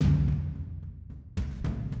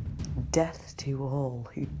Death to all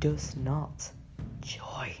who does not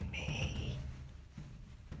join me.